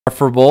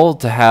preferable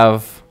to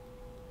have.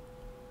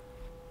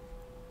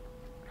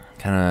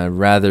 Kind of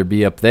rather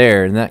be up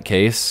there in that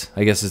case.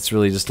 I guess it's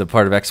really just a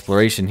part of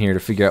exploration here to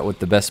figure out what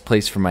the best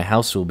place for my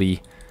house will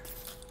be.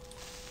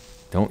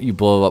 Don't you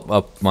blow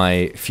up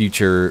my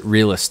future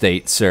real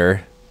estate,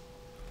 sir.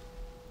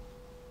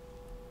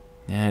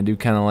 Yeah, I do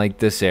kind of like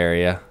this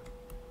area.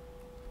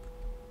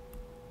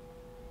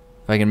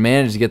 If I can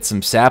manage to get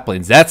some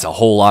saplings, that's a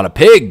whole lot of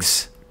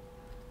pigs.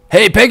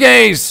 Hey,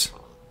 piggies!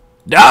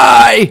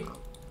 Die!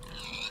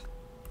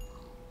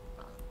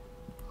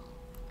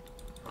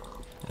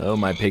 Oh,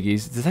 my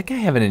piggies. Does that guy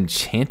have an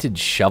enchanted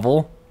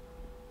shovel?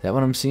 Is that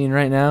what I'm seeing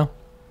right now?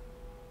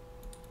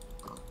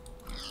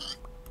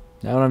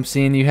 Is that what I'm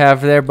seeing you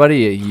have there,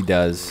 buddy? He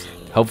does.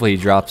 Hopefully he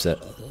drops it.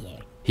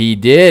 He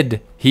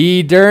did.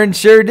 He darn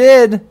sure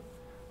did.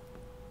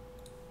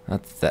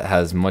 Not that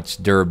has much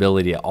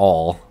durability at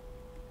all.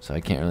 So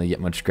I can't really get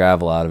much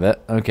gravel out of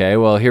it. Okay,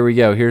 well, here we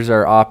go. Here's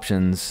our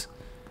options.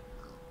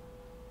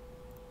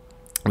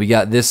 We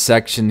got this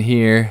section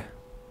here.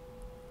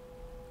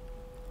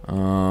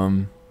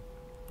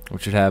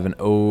 Which should have an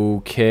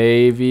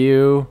okay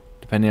view,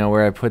 depending on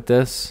where I put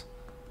this.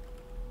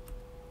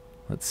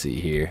 Let's see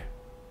here.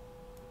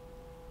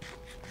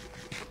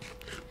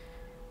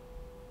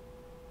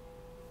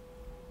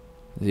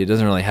 It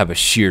doesn't really have a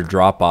sheer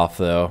drop off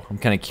though. I'm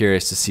kind of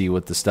curious to see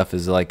what the stuff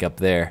is like up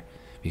there,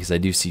 because I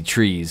do see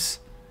trees.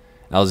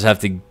 I'll just have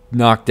to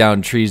knock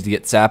down trees to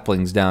get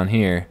saplings down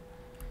here.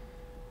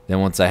 Then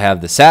once I have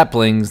the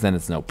saplings, then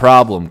it's no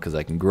problem, because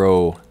I can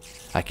grow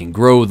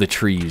the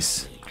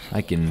trees.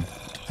 I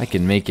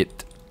can make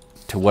it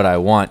to what I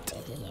want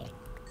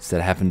instead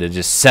of having to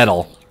just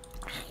settle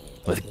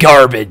with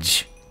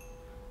garbage.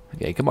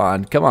 Okay, come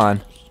on, come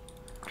on.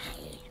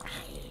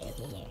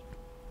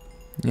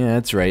 Yeah,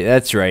 that's right,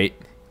 that's right.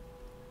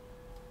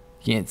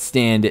 Can't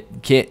stand it.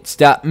 Can't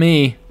stop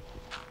me.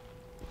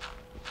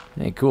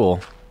 Hey,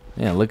 cool.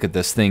 Yeah, look at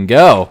this thing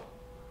go.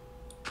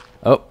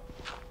 Oh.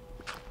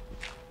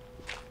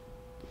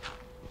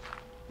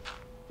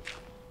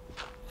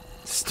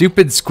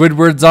 Stupid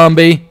Squidward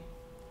zombie.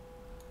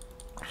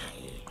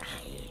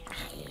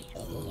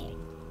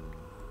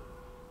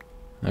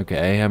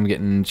 Okay, I'm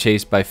getting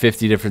chased by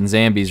 50 different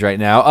zombies right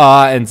now.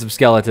 And some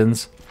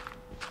skeletons.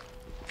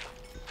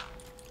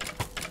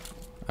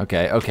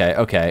 Okay,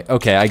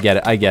 I get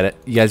it.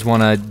 You guys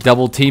want to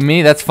double team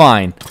me? That's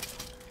fine.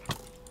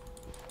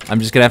 I'm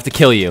just gonna have to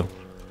kill you.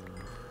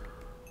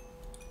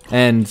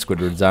 And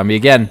Squidward zombie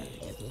again.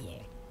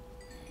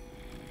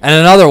 And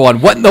another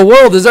one. What in the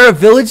world? Is there a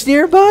village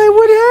nearby?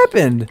 What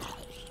happened?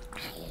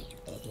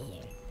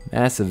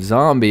 Massive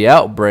zombie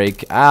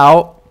outbreak.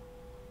 Ow.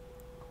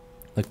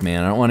 Look,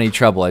 man, I don't want any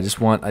trouble. I just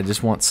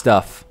want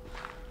stuff.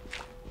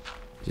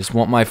 Just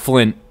want my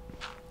flint.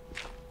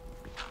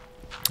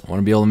 I want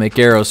to be able to make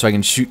arrows so I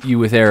can shoot you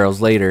with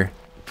arrows later.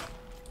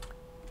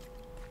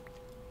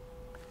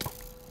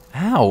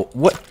 Ow,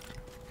 what?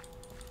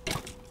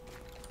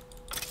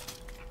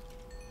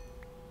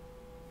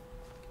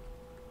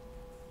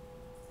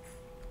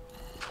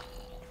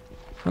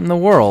 What in the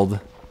world?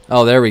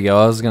 Oh, there we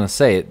go. I was going to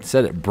say, it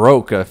said it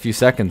broke a few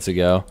seconds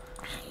ago.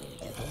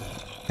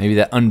 Maybe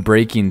that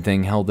unbreaking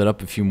thing held it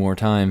up a few more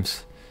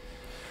times.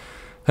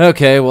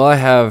 Okay, well, I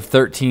have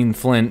 13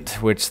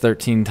 flint, which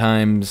 13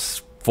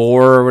 times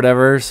 4 or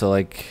whatever, so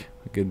like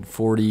a good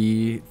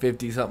 40,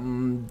 50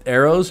 something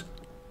arrows.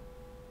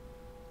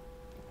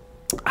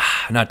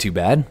 Not too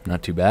bad,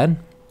 not too bad.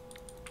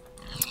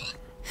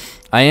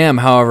 I am,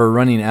 however,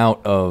 running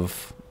out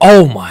of...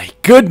 Oh my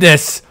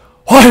goodness!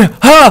 What?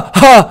 Ha!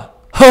 Ha!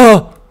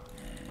 Ha!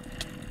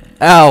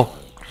 Ow!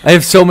 I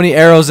have so many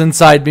arrows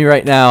inside me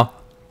right now.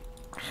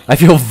 I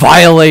feel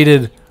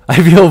violated.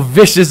 I feel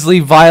viciously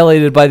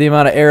violated by the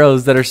amount of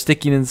arrows that are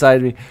sticking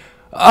inside me.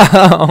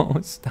 Oh,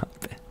 stop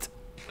it.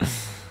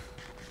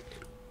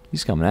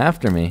 He's coming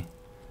after me.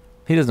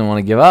 He doesn't want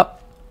to give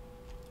up.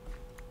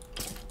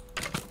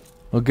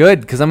 Well,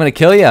 good, because I'm going to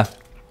kill you. I'm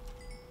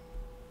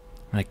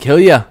going to kill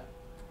you.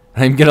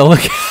 I'm going to look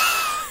at...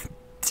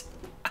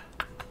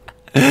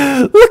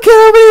 Look at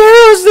how many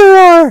arrows there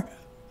are.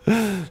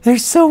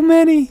 There's so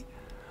many.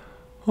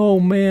 Oh,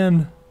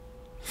 man.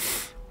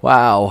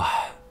 Wow.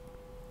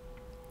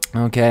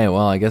 Okay,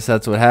 well, I guess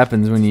that's what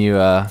happens when you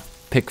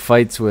pick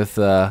fights with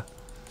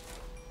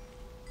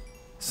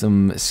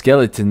some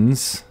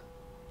skeletons.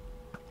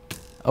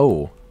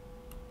 Oh.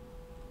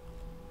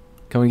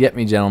 Come and get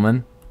me,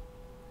 gentlemen.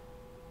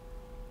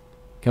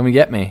 Come and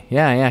get me.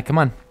 Yeah, come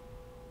on.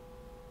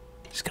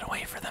 Just gonna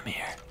wait for them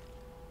here.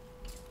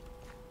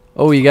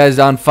 Oh, you guys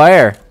on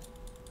fire.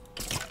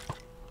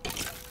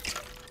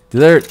 Do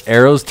their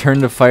arrows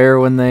turn to fire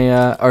when they,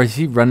 or is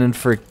he running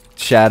for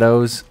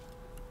shadows?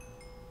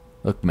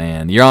 Look,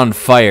 man, you're on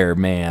fire,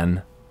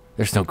 man.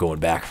 There's no going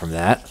back from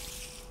that.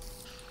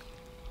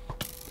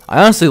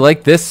 I honestly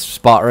like this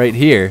spot right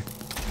here.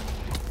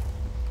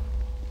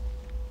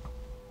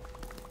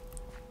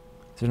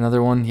 Is there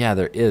another one? Yeah,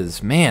 there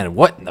is. Man,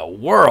 what in the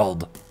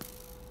world?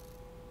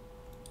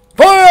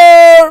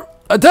 Fire!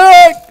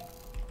 Attack!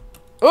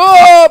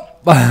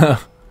 Up!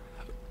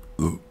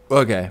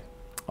 Okay.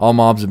 All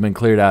mobs have been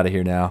cleared out of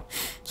here now.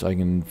 So I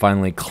can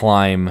finally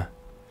climb.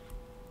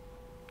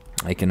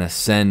 I can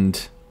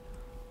ascend.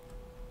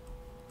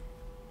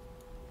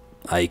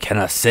 I can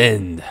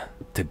ascend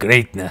to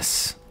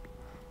greatness.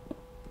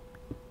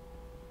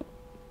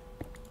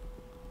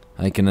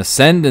 I can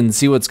ascend and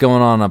see what's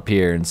going on up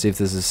here and see if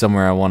this is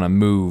somewhere I want to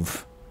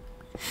move.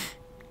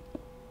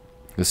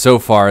 Because so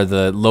far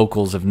the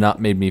locals have not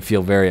made me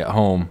feel very at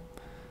home.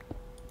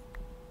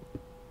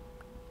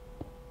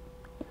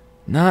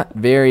 Not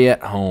very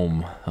at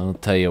home, I'll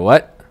tell you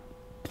what.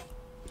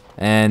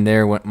 And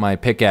there went my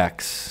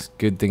pickaxe.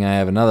 Good thing I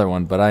have another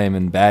one, but I am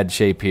in bad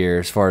shape here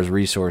as far as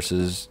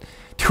resources,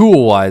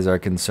 tool-wise, are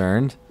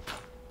concerned.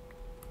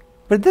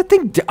 But did that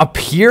thing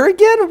appear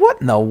again?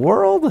 What in the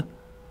world?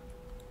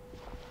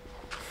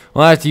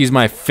 Well, I have to use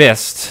my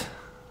fist.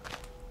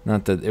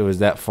 Not that it was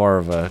that far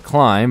of a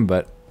climb,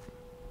 but...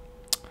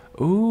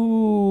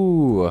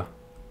 Ooh. Oh,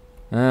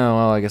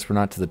 well, I guess we're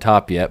not to the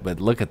top yet, but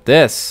look at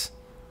this.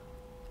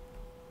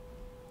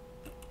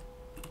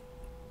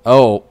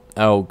 Oh,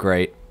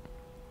 great.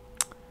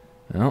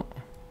 Well,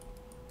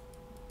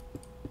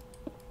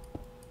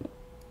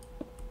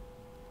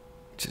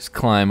 just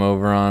climb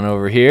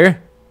over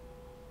here.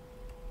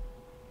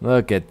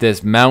 Look at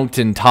this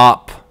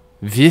mountaintop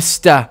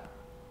vista.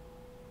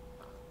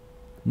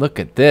 Look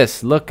at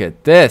this. Look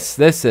at this.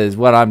 This is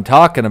what I'm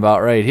talking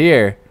about right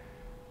here.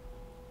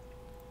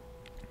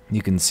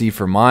 You can see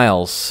for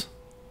miles.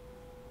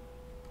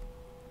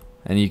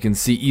 And you can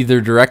see either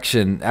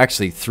direction,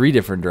 actually 3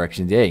 different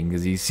directions, yeah,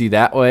 because you see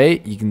that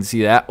way, you can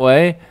see that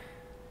way,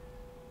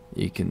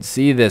 you can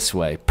see this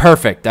way.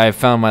 Perfect, I have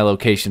found my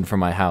location for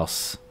my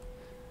house.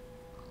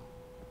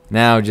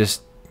 Now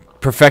just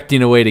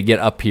perfecting a way to get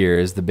up here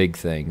is the big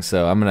thing.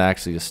 So I'm going to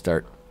actually just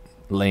start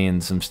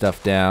laying some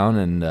stuff down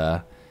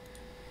and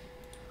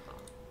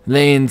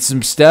laying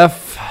some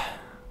stuff.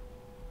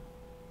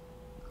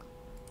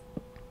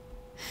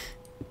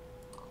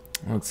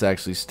 Let's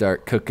actually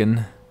start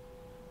cooking.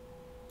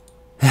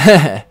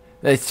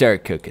 Let's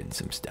start cooking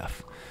some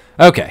stuff.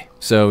 Okay,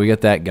 so we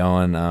got that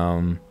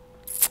going.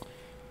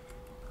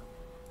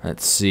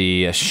 Let's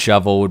see, a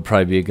shovel would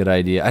probably be a good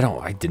idea.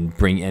 I didn't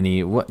bring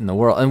any. What in the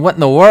world? And what in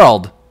the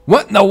world?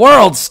 What in the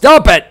world?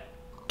 Stop it!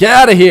 Get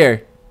out of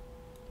here!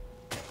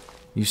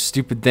 You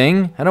stupid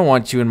thing. I don't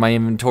want you in my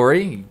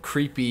inventory, you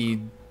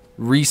creepy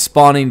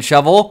respawning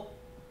shovel.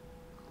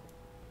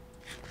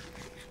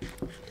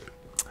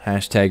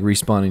 Hashtag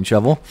respawning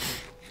shovel.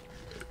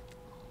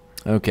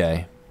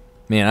 Okay.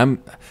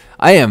 Man,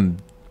 I am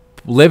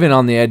living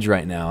on the edge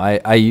right now.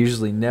 I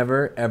usually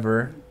never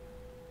ever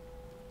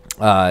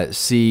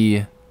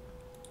see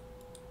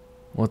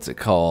what's it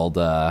called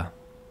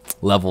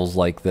levels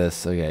like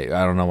this. Okay,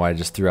 I don't know why I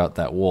just threw out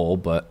that wool,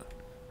 but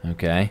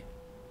okay.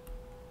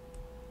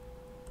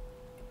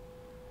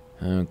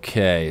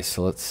 Okay,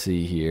 so let's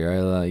see here. I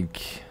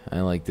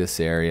like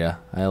this area.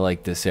 I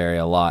like this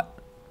area a lot.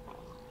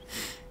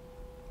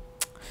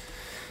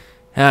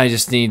 I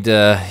just need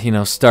to, you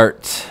know,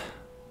 start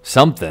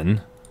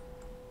something,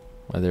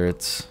 whether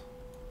it's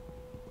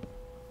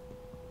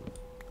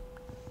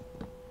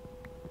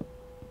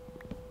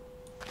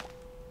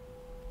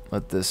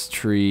let this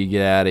tree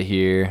get out of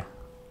here.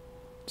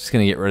 Just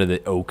gonna get rid of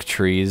the oak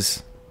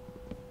trees,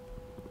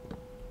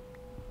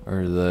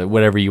 or the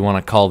whatever you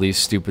want to call these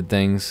stupid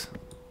things.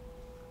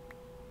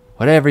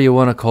 Whatever you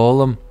want to call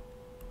them,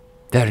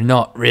 they're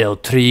not real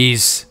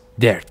trees.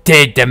 They're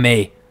dead to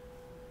me.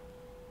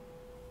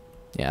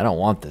 Yeah, I don't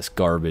want this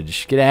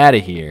garbage. Get out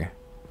of here.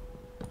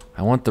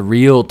 I want the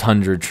real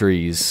tundra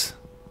trees.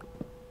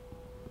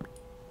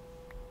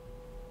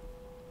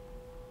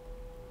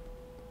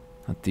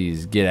 Let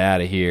these get out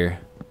of here.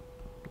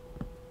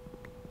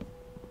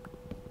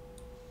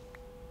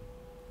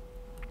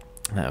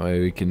 That way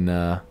we can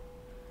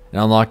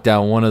unlock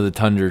down one of the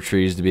tundra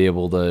trees to be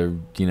able to,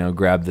 you know,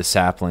 grab the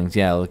saplings.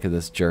 Yeah, look at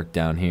this jerk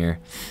down here.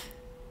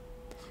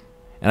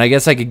 And I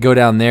guess I could go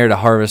down there to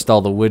harvest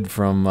all the wood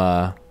from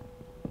the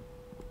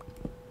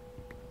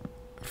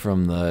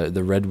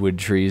redwood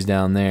trees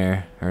down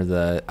there, or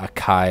the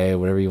acai,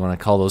 whatever you want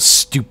to call those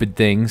stupid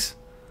things.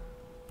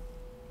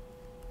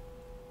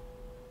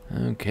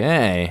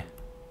 Okay.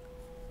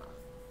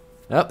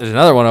 Oh, there's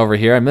another one over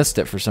here. I missed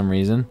it for some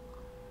reason.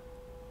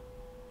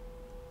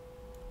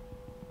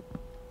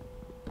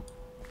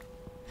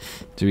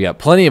 So we got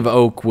plenty of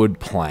oak wood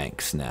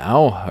planks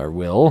now, or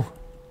will.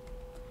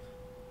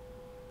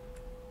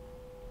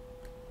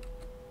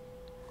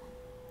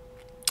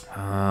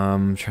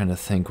 I'm trying to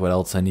think what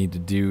else I need to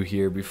do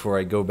here before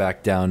I go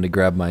back down to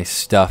grab my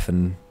stuff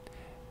and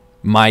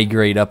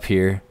migrate up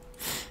here.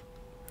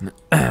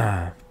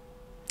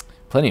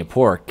 Plenty of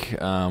pork.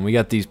 We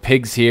got these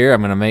pigs here.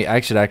 I'm gonna make. I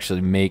should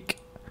actually make.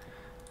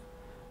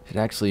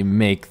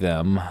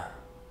 Them. I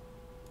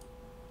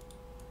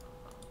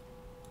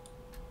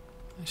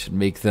should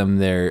make them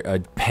their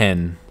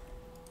pen.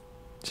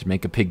 Should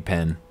make a pig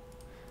pen.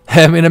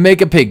 I'm gonna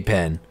make a pig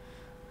pen.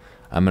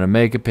 I'm gonna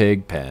make a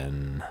pig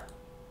pen.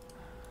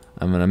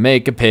 I'm gonna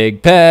make a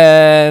pig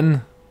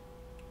pen.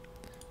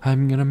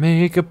 I'm gonna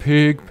make a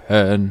pig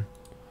pen.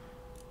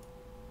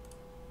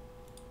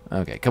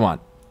 Okay, come on.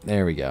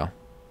 There we go. I'm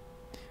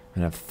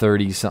gonna have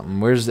 30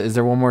 something. Is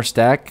there one more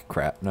stack?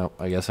 Crap. Nope.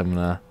 I guess I'm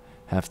gonna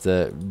have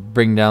to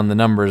bring down the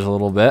numbers a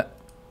little bit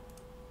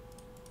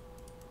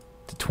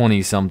to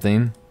 20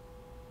 something.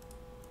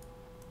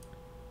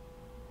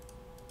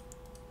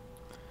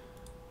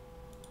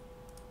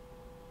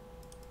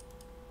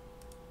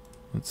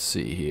 Let's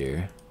see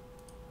here.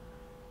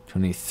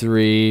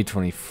 23,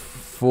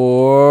 24.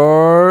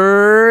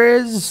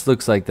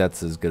 Looks like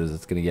that's as good as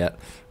it's gonna get.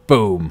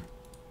 Boom.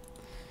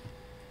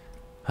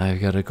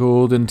 I've got a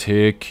golden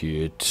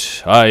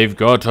ticket. I've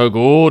got a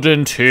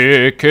golden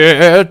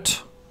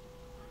ticket.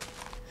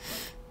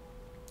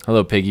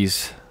 Hello,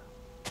 piggies.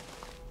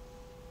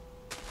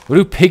 What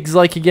do pigs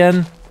like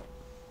again?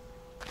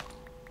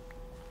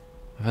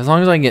 As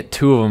long as I can get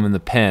 2 of them in the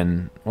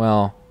pen.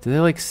 Well, do they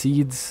like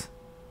seeds?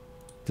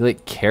 Do they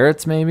like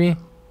carrots, maybe?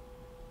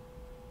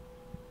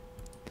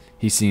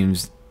 He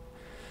seems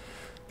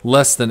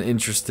less than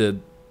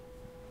interested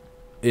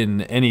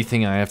in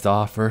anything I have to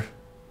offer.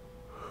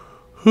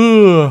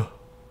 He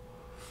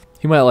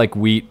might like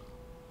wheat.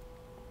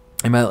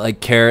 He might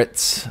like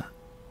carrots.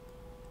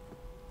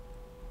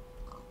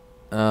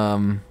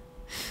 Well,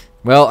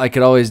 I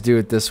could always do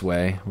it this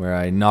way, where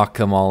I knock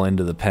them all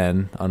into the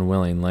pen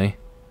unwillingly.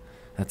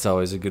 That's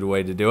always a good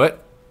way to do it.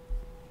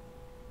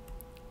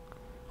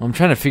 I'm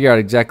trying to figure out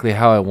exactly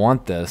how I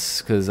want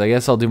this, because I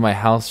guess I'll do my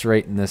house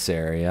right in this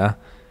area.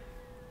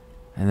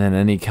 And then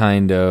any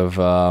kind of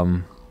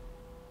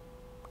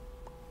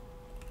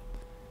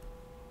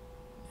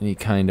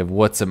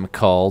what's it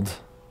called?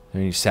 Are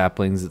there any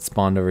saplings that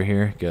spawned over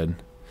here? Good.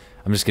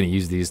 I'm just going to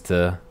use these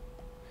to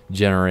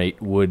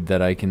generate wood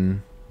that I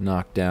can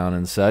knock down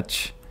and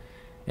such.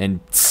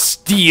 And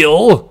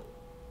steal!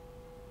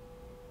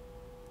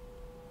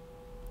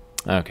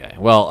 Okay,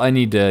 well, I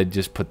need to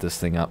just put this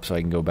thing up so I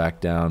can go back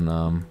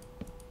down.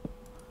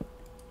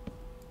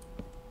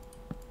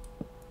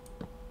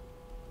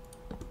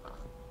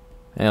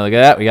 Hey, look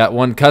at that. We got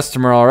one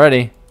customer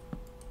already.